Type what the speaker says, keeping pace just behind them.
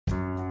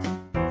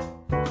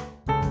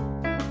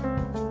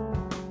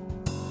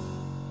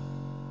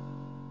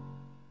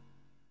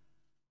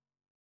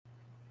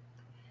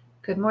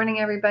Good morning,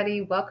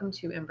 everybody. Welcome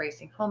to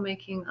Embracing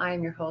Homemaking. I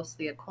am your host,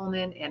 Leah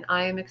Coleman, and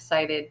I am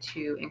excited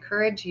to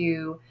encourage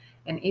you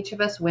and each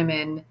of us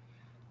women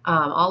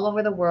all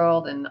over the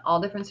world and all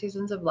different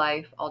seasons of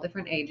life, all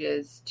different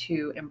ages,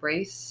 to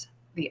embrace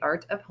the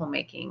art of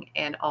homemaking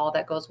and all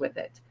that goes with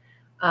it.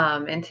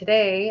 And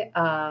today,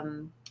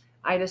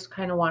 I just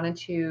kind of wanted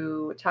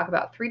to talk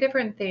about three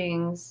different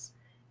things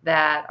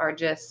that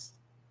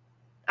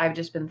I've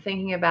just been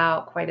thinking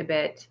about quite a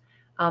bit.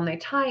 They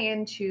tie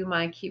into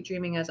my Keep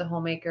Dreaming as a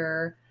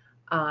Homemaker,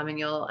 and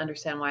you'll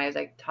understand why as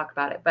I talk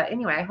about it. But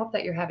anyway, I hope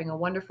that you're having a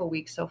wonderful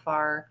week so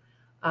far.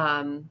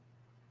 Um,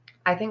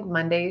 I think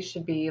Mondays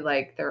should be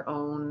like their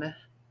own.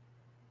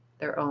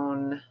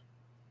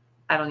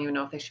 I don't even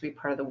know if they should be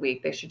part of the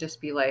week. They should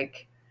just be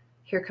like,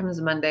 here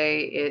comes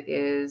Monday. It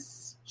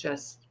is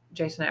just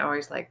Jason and I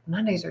always like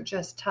Mondays are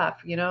just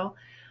tough, you know.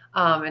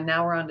 And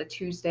now we're on to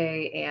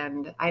Tuesday,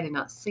 and I did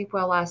not sleep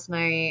well last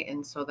night,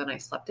 and so then I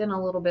slept in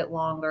a little bit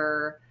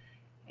longer,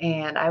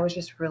 and I was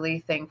just really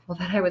thankful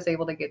that I was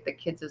able to get the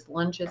kids'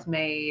 lunches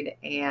made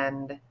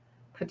and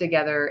put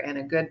together and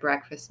a good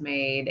breakfast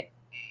made,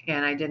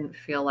 and I didn't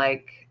feel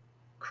like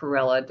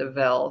Cruella de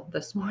Vil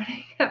this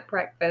morning at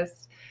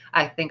breakfast.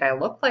 I think I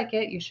looked like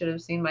it. You should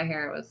have seen my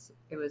hair.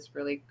 It was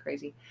really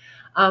crazy.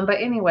 But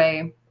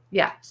anyway,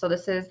 yeah. So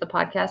this is the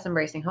podcast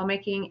Embracing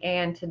Homemaking,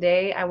 and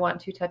today I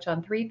want to touch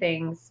on three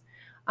things.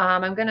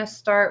 I'm going to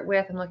start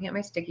with. I'm looking at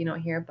my sticky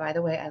note here. By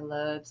the way, I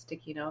love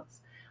sticky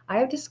notes. I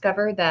have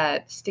discovered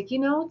that sticky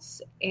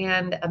notes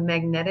and a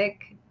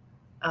magnetic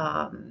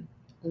um,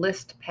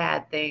 list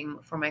pad thing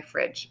for my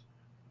fridge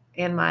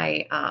and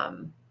my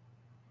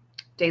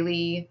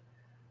daily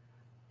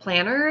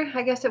planner,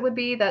 I guess it would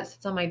be, that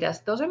sits on my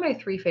desk. Those are my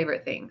three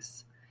favorite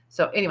things.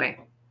 So, anyway,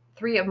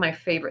 three of my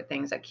favorite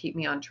things that keep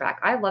me on track.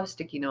 I love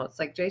sticky notes.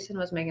 Like Jason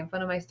was making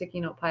fun of my sticky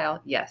note pile.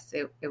 Yes,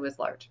 it was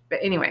large. But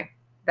anyway,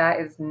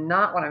 that is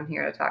not what I'm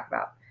here to talk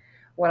about.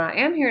 What I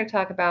am here to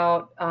talk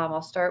about,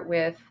 I'll start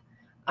with,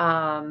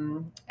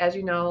 as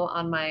you know,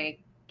 on my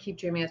Keep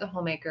Dreaming as a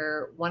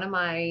Homemaker, one of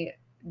my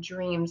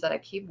dreams that I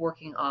keep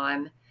working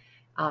on.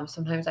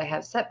 Sometimes I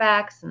have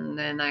setbacks, and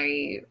then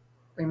I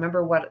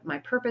remember what my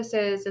purpose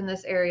is in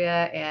this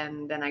area,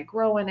 and then I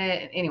grow in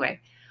it. And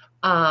anyway,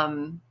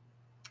 um,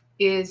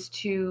 is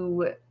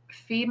to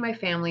feed my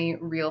family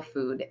real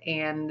food.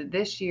 And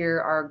this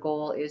year, our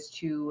goal is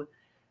to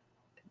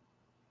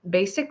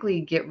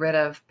basically get rid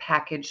of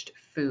packaged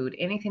food,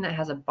 anything that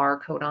has a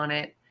barcode on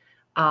it.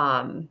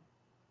 Um,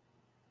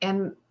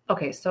 and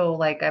okay, so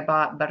like I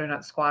bought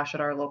butternut squash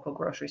at our local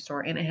grocery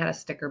store and it had a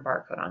sticker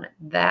barcode on it.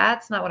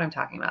 That's not what I'm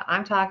talking about.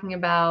 I'm talking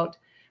about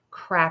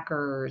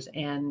crackers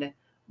and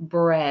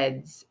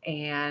breads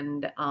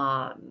and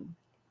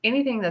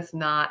anything that's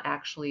not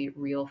actually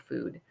real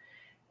food.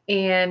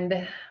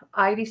 And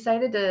I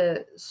decided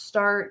to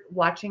start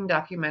watching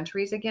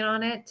documentaries again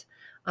on it.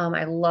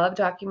 I love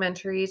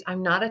documentaries.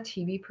 I'm not a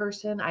TV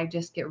person. I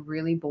just get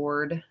really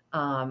bored.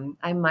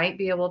 I might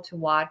be able to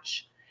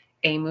watch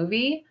a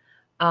movie.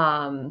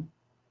 Um,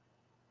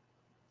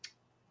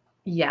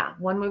 yeah,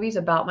 one movie's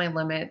about my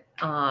limit,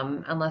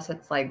 unless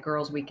it's like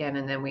girls' weekend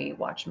and then we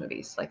watch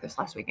movies like this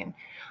last weekend.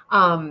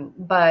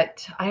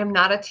 But I am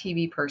not a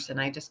TV person.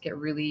 I just get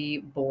really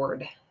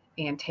bored.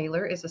 And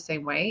Taylor is the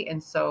same way.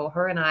 And so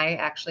her and I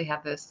actually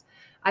have this.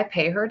 I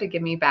pay her to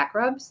give me back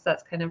rubs.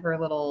 That's kind of her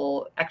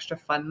little extra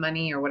fun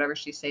money or whatever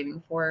she's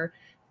saving for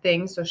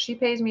thing. So she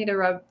pays me to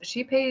rub,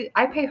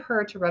 I pay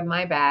her to rub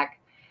my back,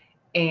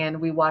 and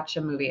we watch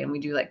a movie and we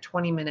do like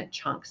 20-minute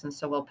chunks. And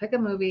so we'll pick a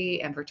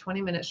movie and for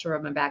 20 minutes she'll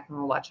rub my back and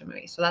we'll watch a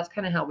movie. So that's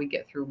kind of how we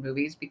get through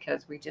movies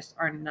because we just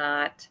are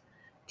not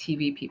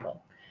TV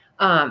people.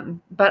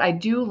 But I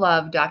do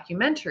love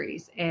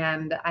documentaries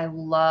and I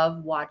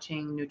love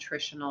watching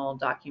nutritional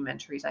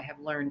documentaries. I have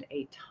learned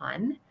a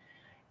ton.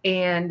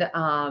 And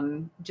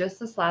just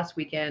this last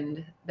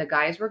weekend, the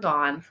guys were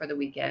gone for the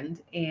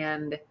weekend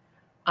and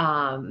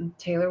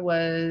Taylor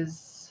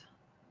was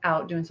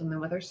out doing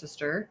something with her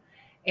sister.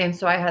 And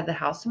so I had the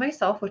house to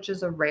myself, which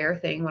is a rare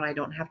thing when I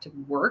don't have to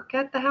work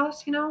at the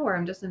house, you know, where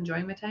I'm just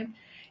enjoying my time.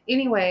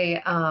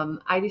 Anyway,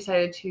 I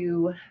decided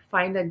to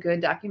find a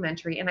good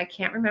documentary, and I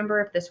can't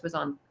remember if this was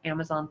on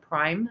Amazon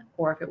Prime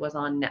or if it was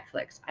on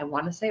Netflix. I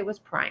want to say it was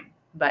Prime,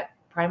 but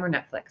Prime or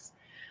Netflix.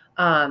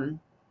 Um,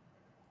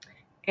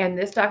 and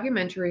this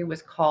documentary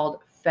was called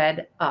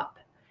Fed Up.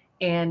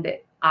 And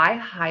I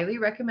highly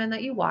recommend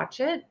that you watch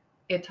it.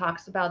 It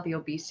talks about the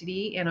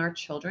obesity in our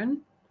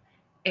children.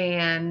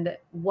 And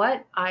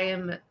what I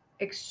am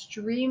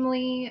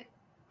extremely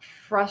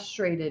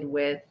frustrated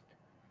with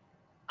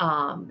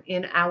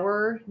in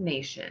our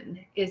nation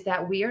is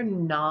that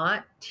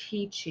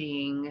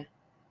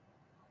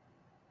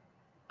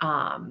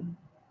um,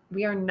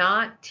 we are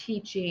not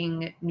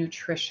teaching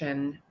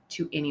nutrition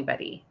to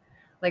anybody.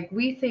 Like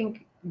we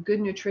think good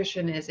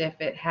nutrition is if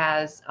it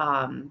has,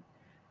 on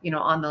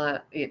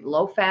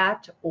low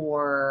fat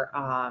or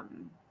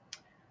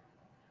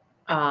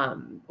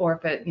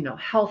if it,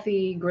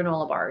 healthy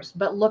granola bars.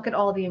 But look at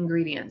all the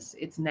ingredients;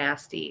 it's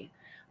nasty.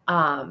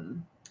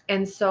 Um,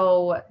 And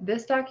so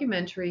this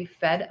documentary,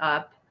 Fed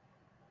Up,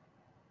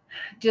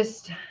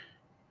 just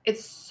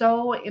it's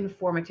so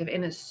informative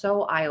and it's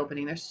so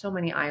eye-opening. There's so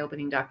many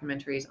eye-opening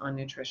documentaries on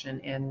nutrition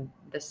and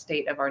the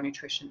state of our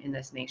nutrition in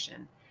this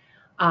nation.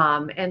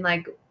 And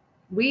like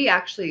we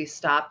actually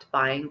stopped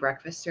buying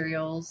breakfast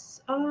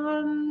cereals.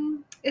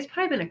 It's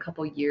probably been a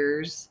couple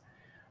years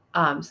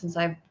since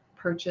I've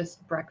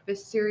purchased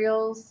breakfast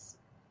cereals.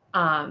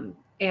 And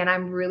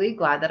I'm really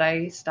glad that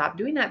I stopped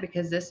doing that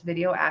because this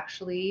video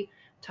actually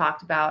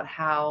talked about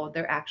how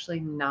they're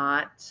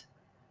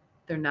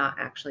not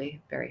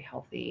actually very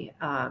healthy.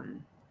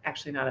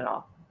 Actually, not at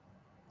all.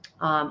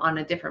 On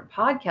a different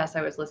podcast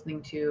I was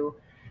listening to,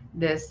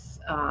 this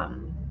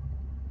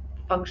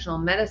functional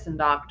medicine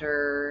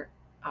doctor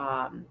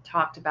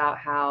talked about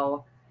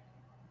how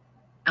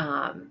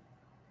um,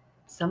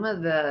 some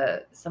of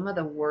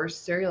the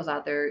worst cereals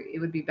out there, it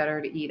would be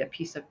better to eat a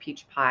piece of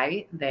peach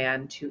pie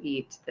than to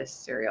eat this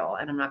cereal.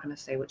 And I'm not going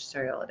to say which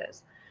cereal it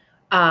is.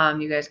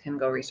 You guys can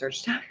go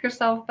research that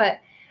yourself. But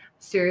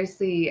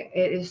seriously,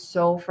 it is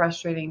so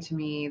frustrating to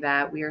me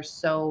that we are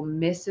so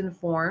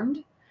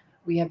misinformed.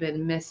 We have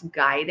been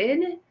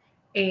misguided,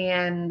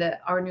 and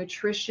our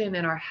nutrition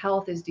and our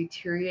health is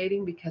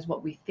deteriorating because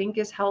what we think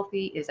is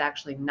healthy is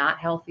actually not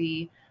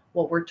healthy.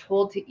 What we're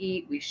told to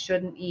eat, we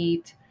shouldn't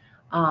eat.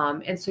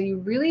 And so you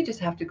really just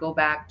have to go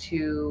back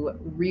to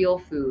real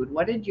food.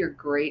 What did your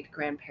great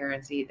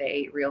grandparents eat? They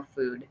ate real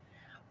food.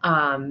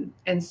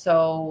 And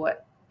so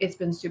it's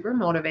been super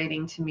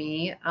motivating to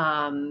me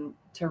to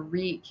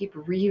keep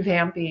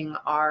revamping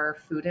our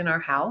food in our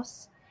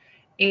house.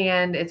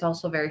 And it's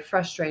also very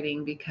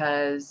frustrating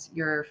because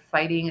you're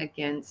fighting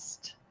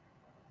against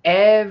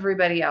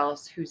everybody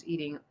else who's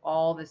eating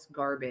all this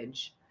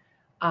garbage.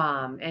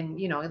 And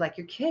like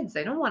your kids,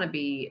 they don't want to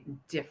be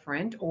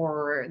different,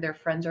 or their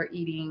friends are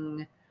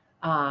eating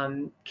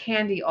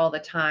candy all the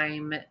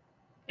time,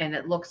 and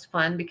it looks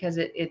fun because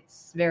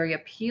it's very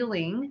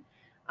appealing,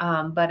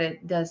 but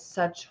it does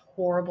such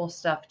horrible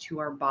stuff to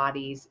our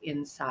bodies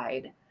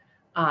inside.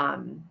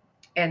 Um,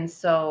 and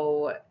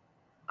so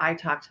I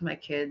talk to my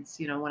kids,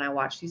 when I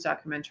watch these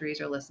documentaries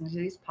or listen to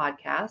these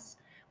podcasts.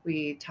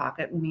 We talk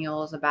at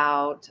meals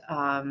about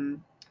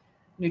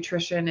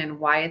nutrition and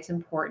why it's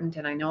important.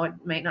 And I know it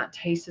might not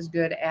taste as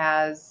good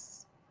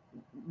as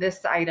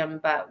this item,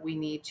 but we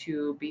need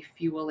to be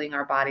fueling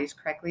our bodies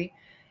correctly.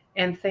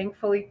 And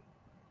thankfully,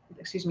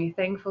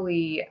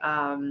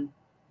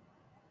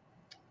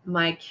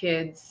 my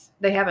kids,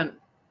 they haven't,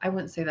 I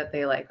wouldn't say that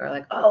they are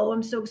like, oh,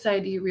 I'm so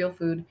excited to eat real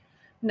food.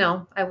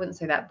 No, I wouldn't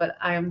say that, but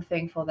I am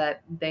thankful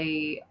that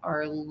they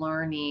are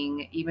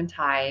learning. Even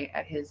Ty,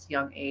 at his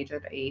young age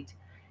of 8,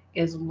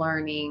 is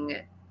learning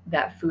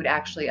that food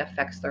actually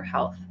affects their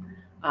health.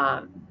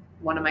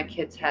 One of my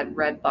kids had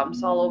red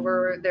bumps all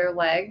over their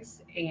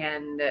legs,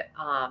 and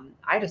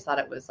I just thought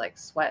it was like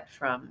sweat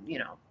from,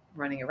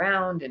 running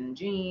around in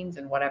jeans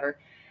and whatever.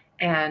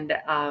 And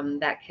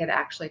that kid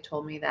actually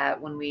told me that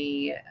when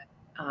we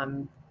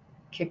um,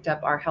 kicked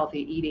up our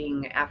healthy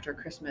eating after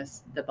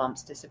Christmas, the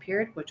bumps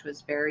disappeared, which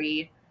was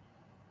very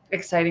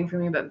exciting for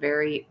me, but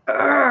very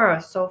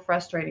so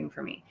frustrating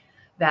for me.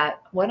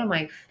 That what am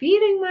I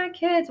feeding my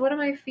kids? What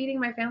am I feeding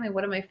my family?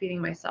 What am I feeding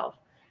myself?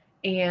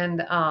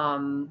 And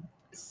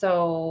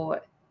so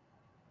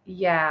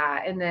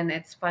yeah, and then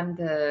it's fun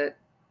to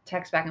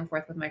text back and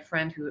forth with my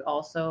friend who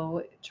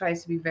also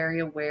tries to be very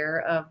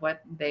aware of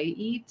what they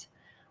eat.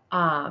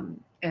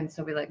 And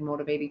so we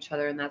motivate each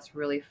other, and that's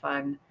really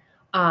fun.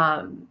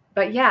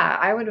 But yeah,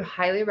 I would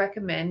highly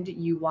recommend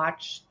you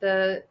watch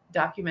the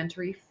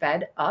documentary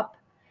Fed Up,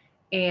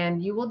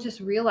 and you will just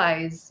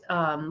realize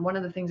one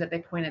of the things that they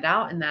pointed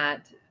out in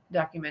that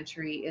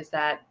documentary is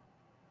that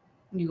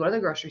you go to the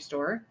grocery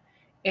store,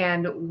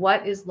 and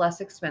what is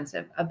less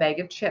expensive? A bag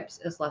of chips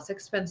is less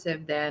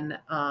expensive than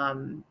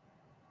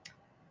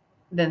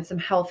some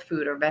health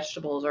food or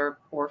vegetables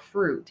or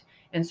fruit.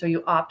 And so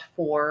you opt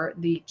for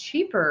the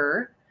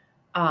cheaper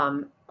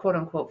quote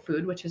unquote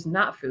food, which is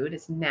not food,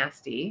 it's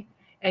nasty.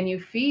 And you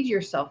feed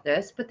yourself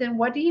this, but then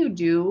what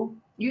do?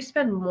 You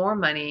spend more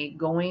money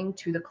going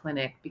to the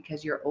clinic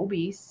because you're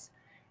obese,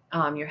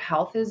 your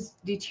health is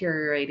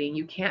deteriorating,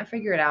 you can't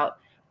figure it out.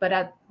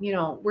 But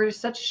we're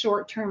such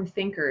short-term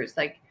thinkers.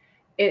 Like,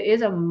 it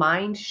is a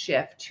mind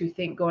shift to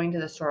think going to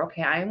the store,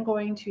 okay, I am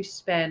going to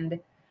spend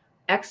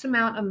X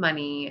amount of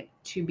money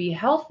to be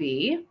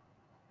healthy,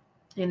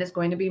 and it's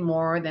going to be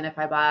more than if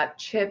I bought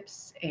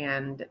chips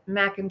and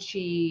mac and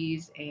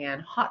cheese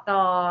and hot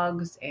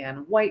dogs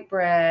and white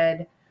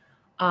bread.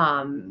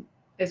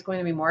 It's going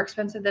to be more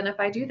expensive than if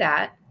I do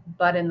that.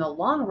 But in the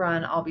long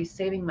run, I'll be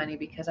saving money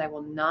because I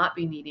will not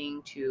be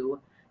needing to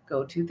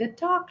go to the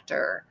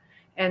doctor.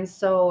 And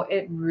so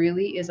it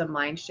really is a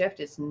mind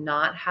shift. It's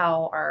not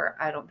how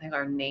I don't think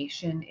our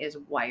nation is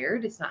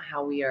wired. It's not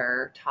how we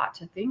are taught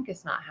to think.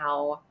 It's not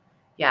how,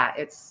 yeah,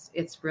 it's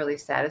really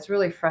sad. It's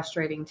really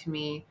frustrating to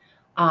me.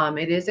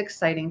 It is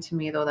exciting to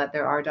me though that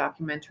there are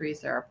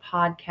documentaries, there are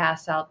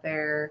podcasts out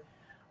there,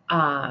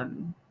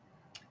 and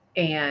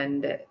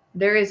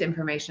there is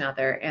information out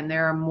there, and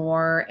there are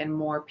more and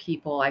more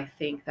people, I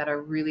think, that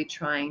are really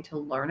trying to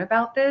learn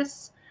about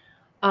this.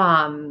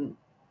 Um,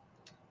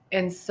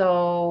 and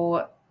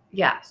so,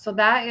 yeah, so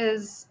that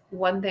is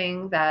one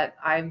thing that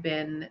I've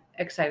been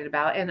excited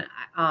about. And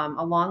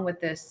along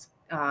with this,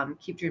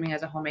 Keep Dreaming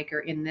as a Homemaker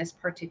in this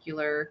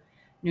particular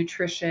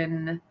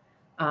nutrition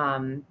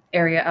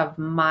area of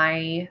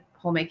my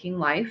homemaking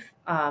life,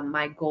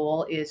 my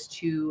goal is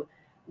to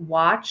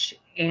watch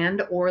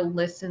and or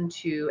listen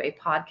to a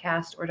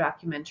podcast or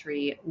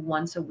documentary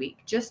once a week,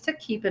 just to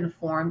keep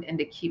informed and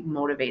to keep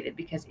motivated,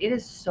 because it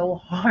is so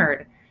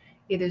hard.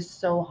 It is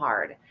so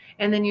hard.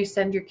 And then you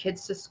send your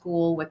kids to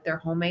school with their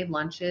homemade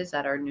lunches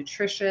that are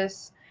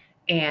nutritious,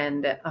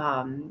 and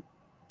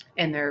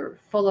they're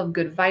full of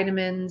good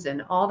vitamins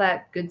and all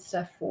that good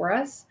stuff for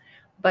us.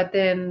 But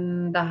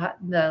then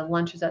the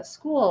lunches at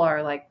school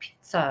are like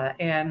pizza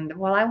and,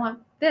 well, I want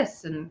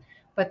this, and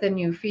but then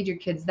you feed your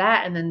kids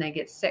that and then they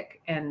get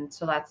sick. And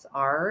so that's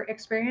our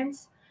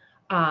experience.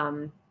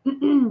 Um,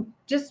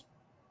 just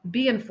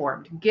be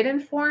informed. Get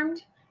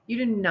informed. You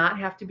do not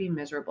have to be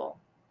miserable.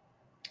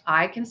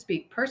 I can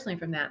speak personally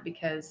from that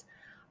because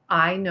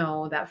I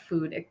know that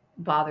food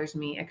bothers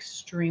me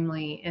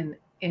extremely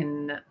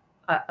in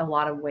a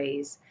lot of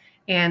ways.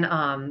 And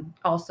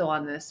also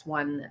on this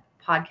one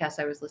podcast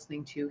I was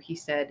listening to, he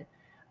said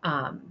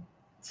um,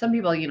 some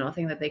people,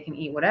 think that they can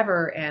eat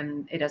whatever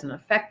and it doesn't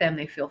affect them.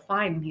 They feel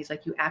fine. And he's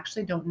like, you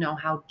actually don't know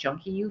how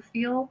junky you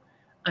feel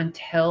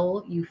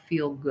until you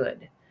feel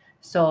good.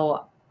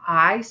 So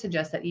I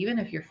suggest that even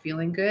if you're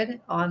feeling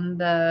good on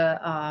the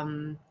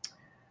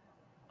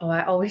oh,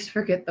 I always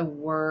forget the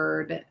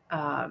word.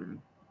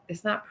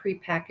 It's not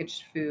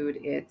prepackaged food,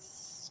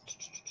 it's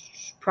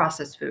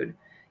processed food.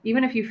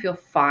 Even if you feel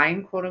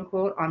fine, quote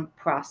unquote, on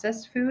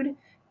processed food,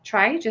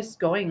 try just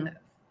going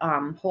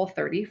whole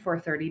 30 for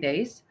 30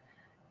 days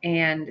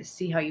and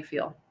see how you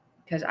feel.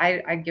 Because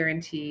I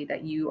guarantee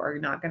that you are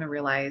not going to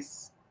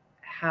realize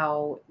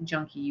how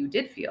junky you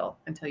did feel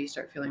until you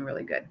start feeling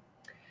really good.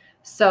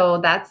 So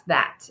that's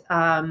that.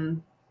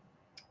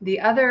 The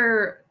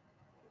other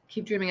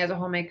Keep Dreaming as a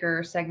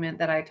Homemaker segment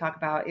that I talk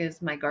about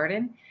is my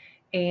garden.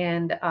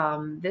 And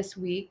this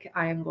week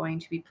I am going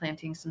to be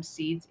planting some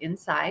seeds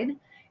inside.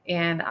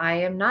 And I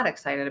am not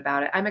excited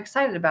about it. I'm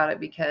excited about it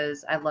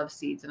because I love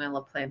seeds and I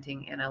love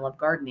planting and I love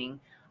gardening.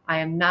 I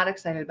am not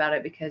excited about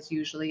it because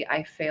usually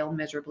I fail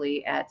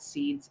miserably at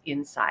seeds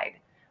inside.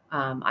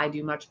 I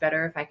do much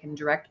better if I can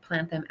direct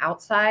plant them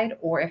outside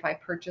or if I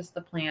purchase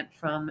the plant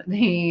from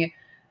the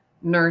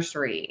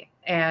nursery.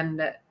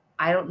 And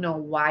I don't know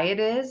why it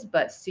is,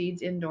 but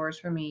seeds indoors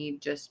for me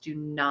just do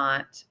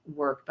not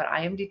work. But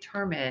I am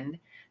determined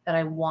that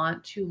I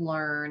want to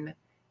learn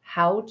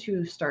how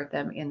to start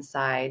them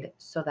inside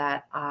so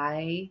that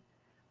I,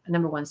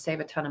 number one, save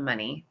a ton of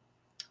money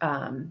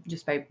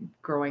just by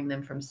growing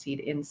them from seed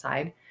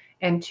inside.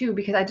 And two,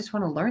 because I just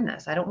want to learn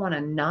this. I don't want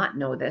to not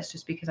know this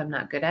just because I'm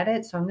not good at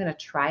it. So I'm going to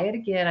try it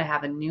again. I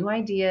have a new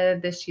idea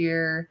this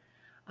year.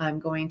 I'm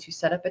going to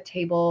set up a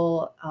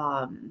table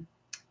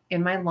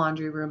in my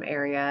laundry room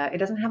area. It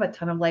doesn't have a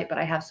ton of light, but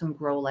I have some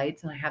grow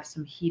lights and I have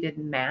some heated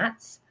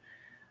mats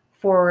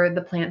for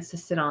the plants to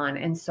sit on.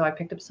 And so I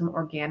picked up some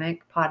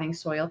organic potting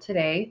soil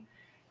today,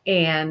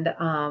 and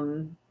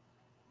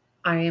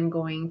I am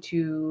going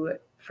to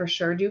for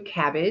sure do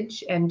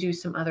cabbage and do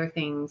some other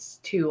things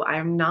too.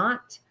 I'm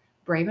not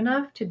brave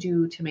enough to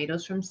do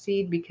tomatoes from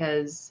seed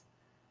because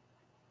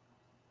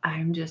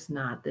I'm just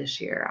not this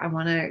year. I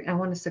want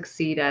to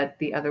succeed at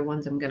the other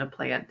ones I'm going to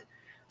plant,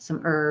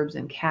 some herbs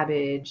and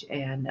cabbage,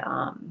 and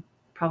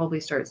probably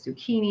start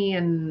zucchini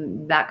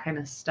and that kind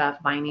of stuff,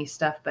 viney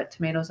stuff. But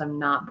tomatoes, I'm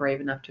not brave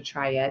enough to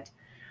try yet.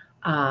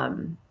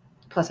 Um,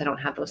 Plus, I don't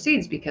have those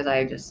seeds because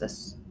I just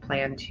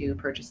plan to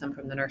purchase them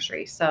from the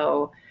nursery.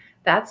 So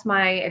that's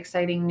my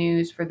exciting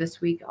news for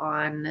this week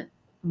on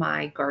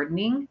my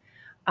gardening.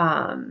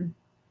 Um,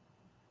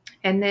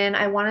 and then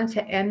I wanted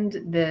to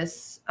end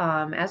this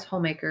as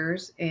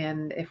homemakers,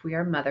 and if we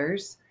are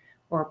mothers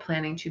or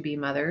planning to be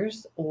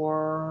mothers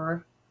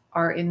or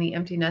are in the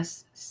empty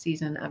nest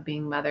season of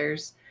being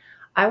mothers,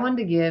 I wanted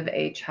to give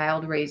a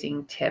child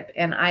raising tip.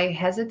 And I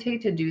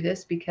hesitate to do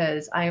this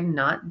because I am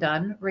not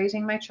done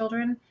raising my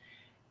children.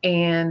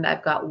 And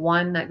I've got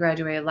one that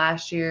graduated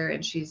last year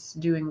and she's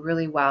doing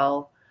really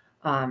well.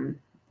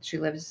 She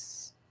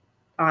lives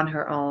on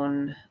her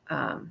own,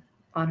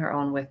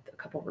 with a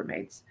couple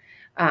roommates.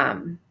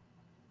 Um,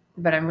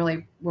 but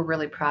we're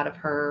really proud of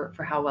her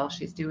for how well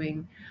she's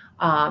doing.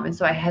 And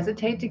so I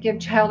hesitate to give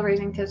child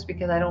raising tips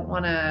because I don't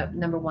want to,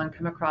 number one,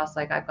 come across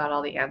like I've got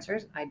all the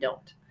answers. I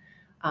don't.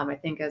 I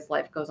think as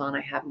life goes on,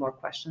 I have more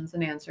questions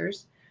than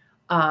answers.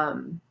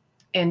 Um,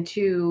 and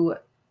two,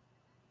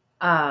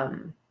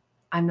 um,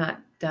 I'm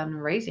not done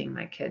raising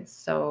my kids.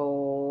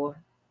 So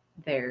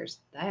there's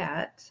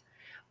that.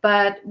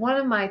 But one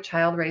of my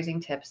child raising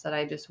tips that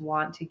I just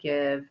want to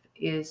give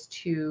is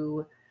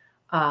to,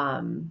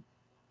 um,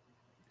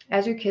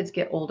 as your kids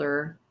get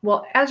older,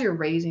 well, as you're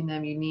raising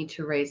them, you need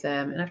to raise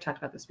them. And I've talked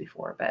about this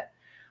before, but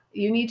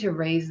you need to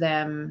raise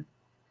them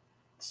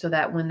so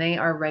that when they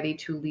are ready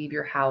to leave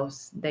your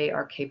house, they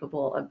are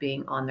capable of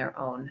being on their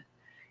own.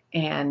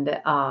 And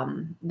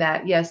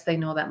that, yes, they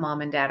know that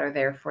mom and dad are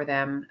there for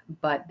them,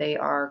 but they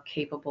are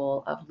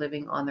capable of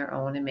living on their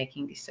own and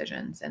making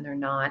decisions. And they're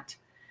not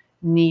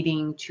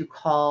needing to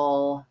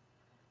call,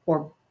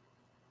 or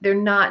they're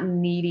not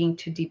needing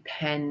to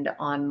depend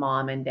on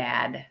mom and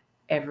dad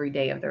every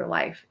day of their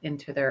life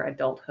into their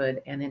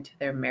adulthood and into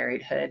their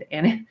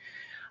marriedhood.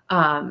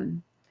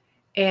 Um,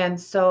 and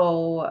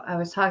so I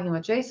was talking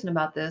with Jason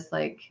about this,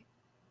 like,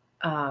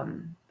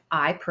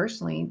 I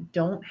personally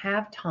don't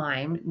have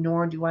time,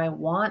 nor do I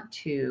want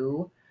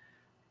to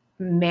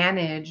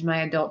manage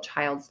my adult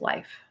child's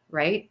life,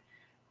 right?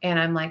 And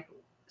I'm like,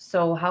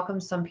 so how come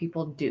some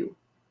people do?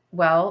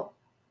 Well,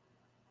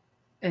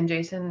 and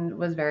Jason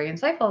was very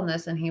insightful in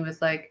this, and he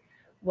was like,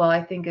 well,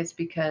 I think it's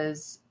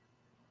because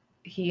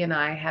he and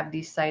I have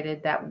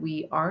decided that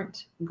we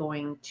aren't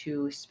going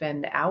to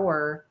spend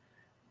our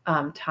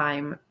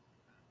time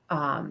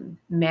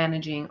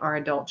managing our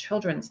adult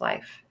children's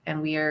life,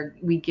 and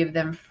we give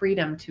them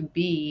freedom to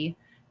be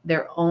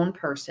their own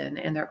person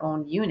and their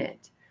own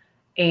unit.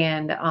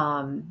 And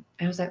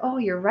I was like, oh,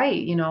 you're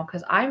right,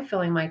 because I'm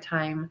filling my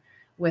time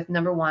with,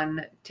 number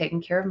one, taking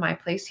care of my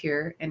place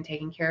here and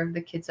taking care of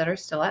the kids that are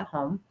still at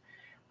home.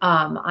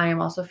 I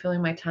am also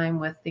filling my time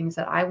with things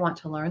that I want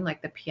to learn,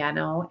 like the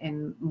piano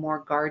and more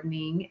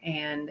gardening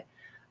and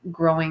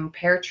growing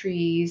pear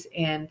trees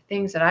and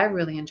things that I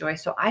really enjoy.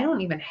 So I don't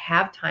even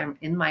have time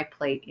in my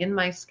plate, in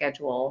my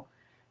schedule,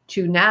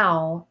 to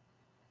now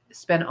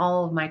spend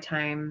all of my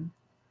time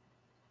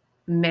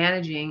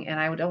managing. And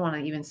I don't want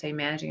to even say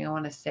managing. I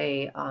want to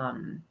say,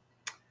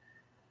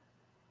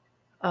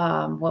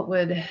 what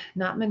would,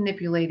 not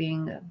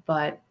manipulating,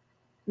 but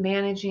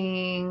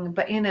managing,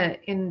 but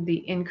in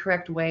the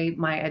incorrect way,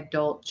 my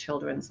adult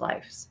children's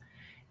lives.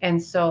 And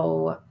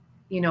so,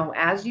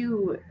 as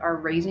you are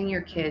raising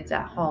your kids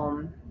at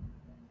home,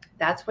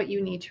 that's what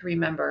you need to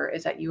remember,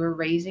 is that you are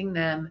raising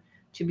them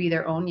to be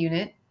their own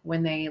unit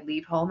when they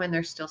leave home and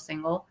they're still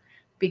single,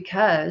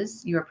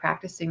 because you are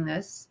practicing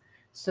this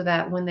so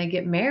that when they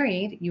get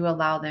married, you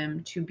allow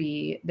them to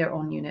be their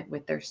own unit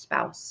with their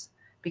spouse,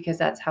 because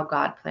that's how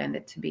God planned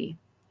it to be.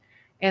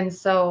 And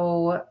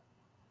so,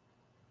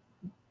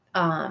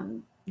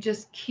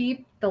 just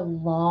keep the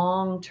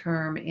long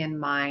term in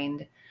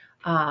mind.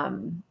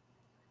 Um,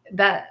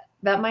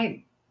 that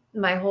might,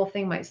 my whole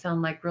thing might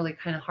sound like really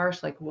kind of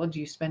harsh, like, well,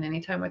 do you spend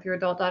any time with your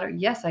adult daughter?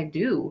 Yes, I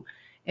do.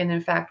 And in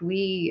fact,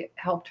 we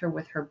helped her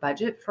with her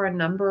budget for a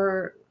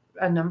number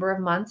of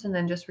months, and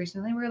then just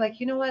recently we were like,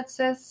 you know what,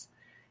 sis,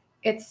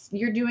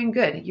 you're doing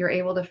good, you're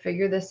able to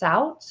figure this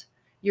out,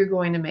 you're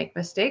going to make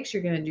mistakes,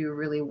 you're going to do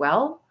really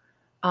well.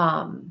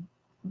 um,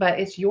 but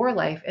it's your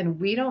life, and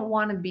we don't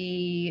want to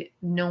be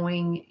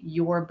knowing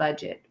your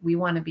budget. We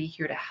want to be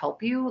here to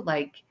help you,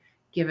 like,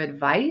 give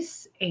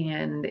advice,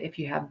 and if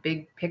you have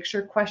big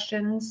picture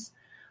questions,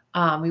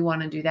 we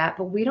want to do that.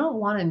 But we don't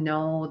want to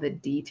know the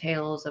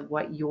details of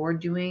what you're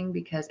doing,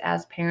 because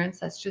as parents,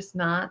 that's just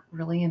not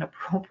really an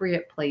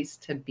appropriate place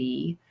to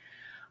be.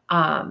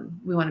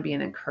 We want to be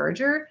an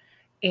encourager,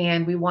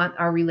 and we want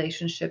our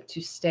relationship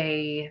to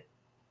stay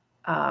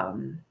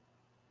um,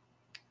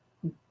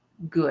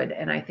 good.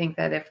 And I think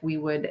that if we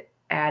would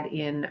add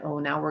in, oh,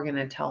 now we're going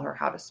to tell her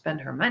how to spend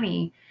her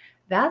money,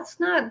 that's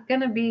not going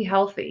to be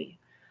healthy.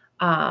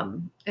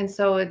 And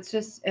so it's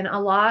just, and a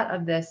lot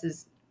of this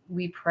is,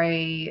 we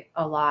pray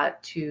a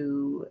lot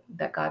to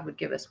that God would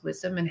give us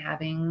wisdom in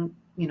having,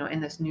 in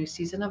this new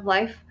season of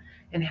life,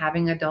 and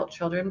having adult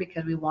children,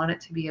 because we want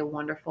it to be a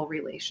wonderful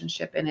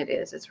relationship. And it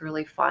is, it's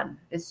really fun.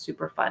 It's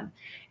super fun.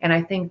 And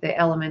I think the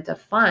element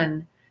of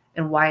fun,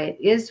 and why it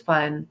is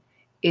fun,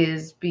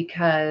 is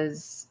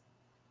because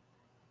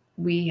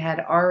we had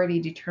already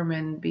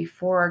determined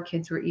before our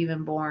kids were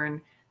even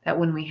born that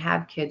when we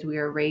have kids, we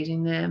are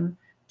raising them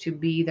to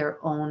be their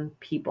own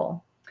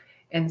people.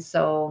 And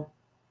so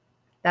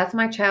that's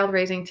my child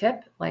raising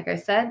tip. Like I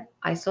said,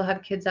 I still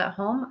have kids at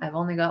home. I've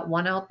only got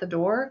one out the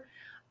door.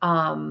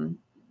 Um,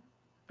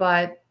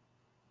 but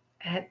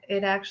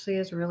it actually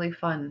is really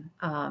fun.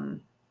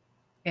 And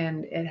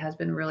it has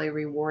been really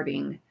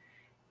rewarding.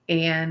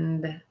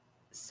 And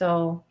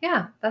so,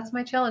 yeah, that's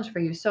my challenge for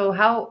you. So,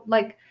 how,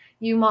 like,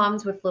 you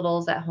moms with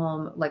littles at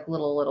home, like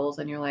littles,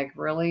 and you're like,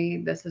 really,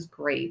 this is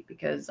great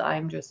because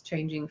I'm just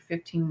changing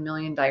 15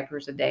 million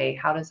diapers a day.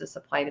 How does this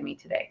apply to me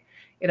today?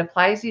 It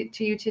applies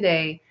to you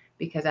today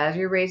because as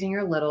you're raising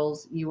your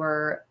littles, you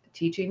are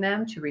teaching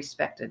them to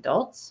respect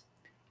adults.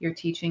 You're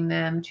teaching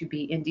them to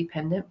be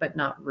independent but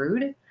not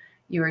rude.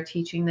 You are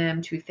teaching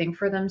them to think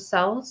for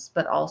themselves,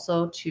 but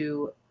also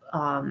to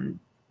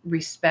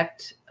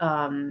respect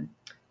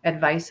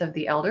advice of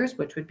the elders,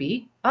 which would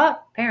be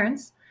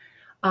parents.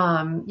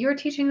 You're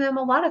teaching them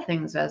a lot of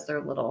things as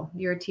they're little.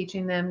 You're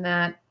teaching them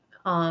that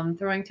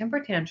throwing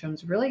temper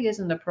tantrums really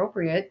isn't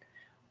appropriate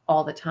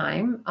all the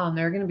time.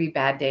 There are going to be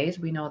bad days.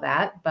 We know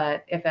that.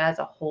 But if as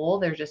a whole,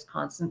 they're just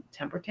constant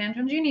temper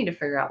tantrums, you need to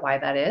figure out why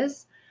that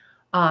is.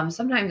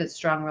 Sometimes it's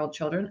strong willed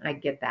children. I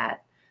get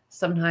that.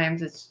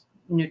 Sometimes it's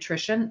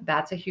nutrition.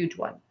 That's a huge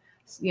one.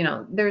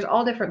 There's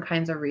all different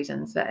kinds of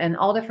reasons and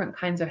all different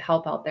kinds of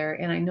help out there.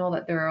 And I know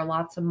that there are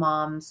lots of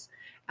moms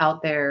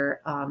out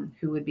there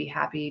who would be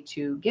happy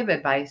to give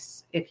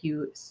advice if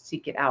you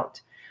seek it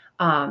out.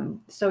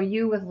 So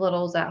you with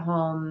littles at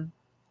home,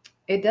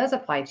 it does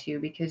apply to you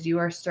because you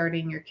are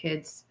starting your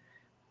kids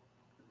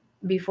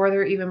before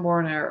they're even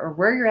born, or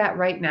where you're at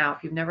right now.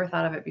 If you've never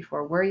thought of it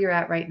before, where you're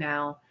at right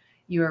now,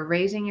 you are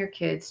raising your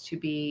kids to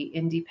be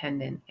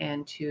independent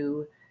and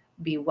to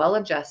be well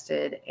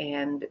adjusted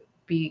and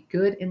be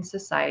good in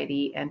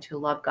society and to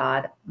love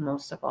God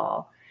most of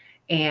all.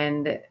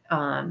 And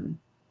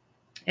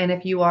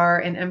if you are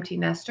an empty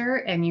nester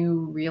and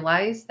you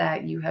realize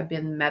that you have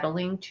been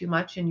meddling too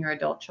much in your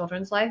adult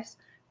children's lives,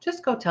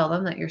 just go tell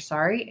them that you're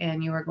sorry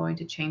and you are going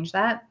to change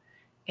that.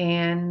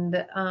 And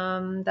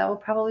that will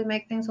probably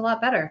make things a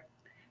lot better.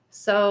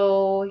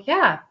 So,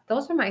 yeah,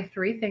 those are my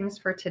 3 things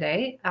for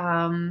today.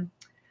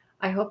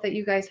 I hope that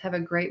you guys have a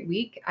great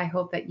week. I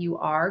hope that you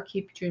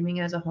keep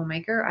dreaming as a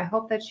homemaker. I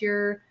hope that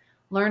you're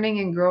learning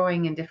and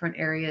growing in different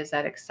areas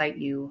that excite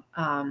you.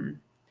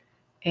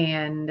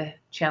 And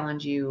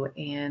challenge you.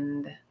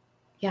 And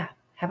yeah,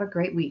 have a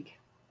great week.